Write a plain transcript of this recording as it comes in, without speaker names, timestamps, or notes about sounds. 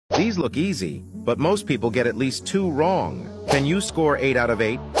These look easy, but most people get at least 2 wrong. Can you score 8 out of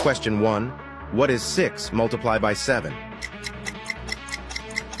 8? Question 1. What is 6 multiplied by 7?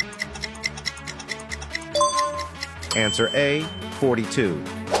 Answer A, 42.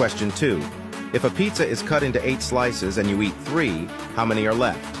 Question 2. If a pizza is cut into 8 slices and you eat 3, how many are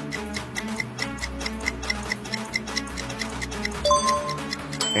left?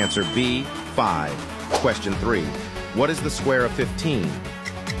 Answer B, 5. Question 3. What is the square of 15?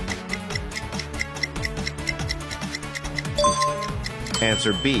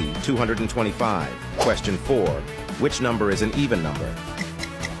 Answer B, 225. Question 4. Which number is an even number?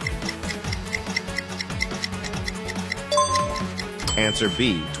 Answer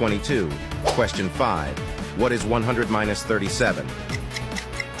B, 22. Question 5. What is 100 minus 37?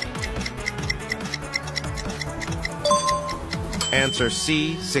 Answer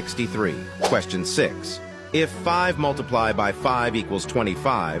C, 63. Question 6. If 5 multiplied by 5 equals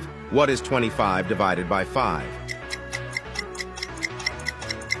 25, what is 25 divided by 5?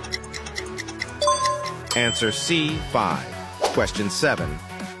 Answer C, 5. Question 7.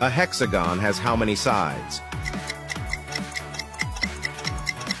 A hexagon has how many sides?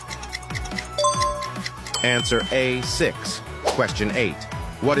 Answer A, 6. Question 8.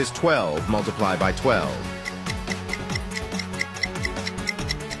 What is 12 multiplied by 12?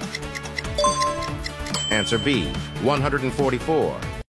 Answer B, 144.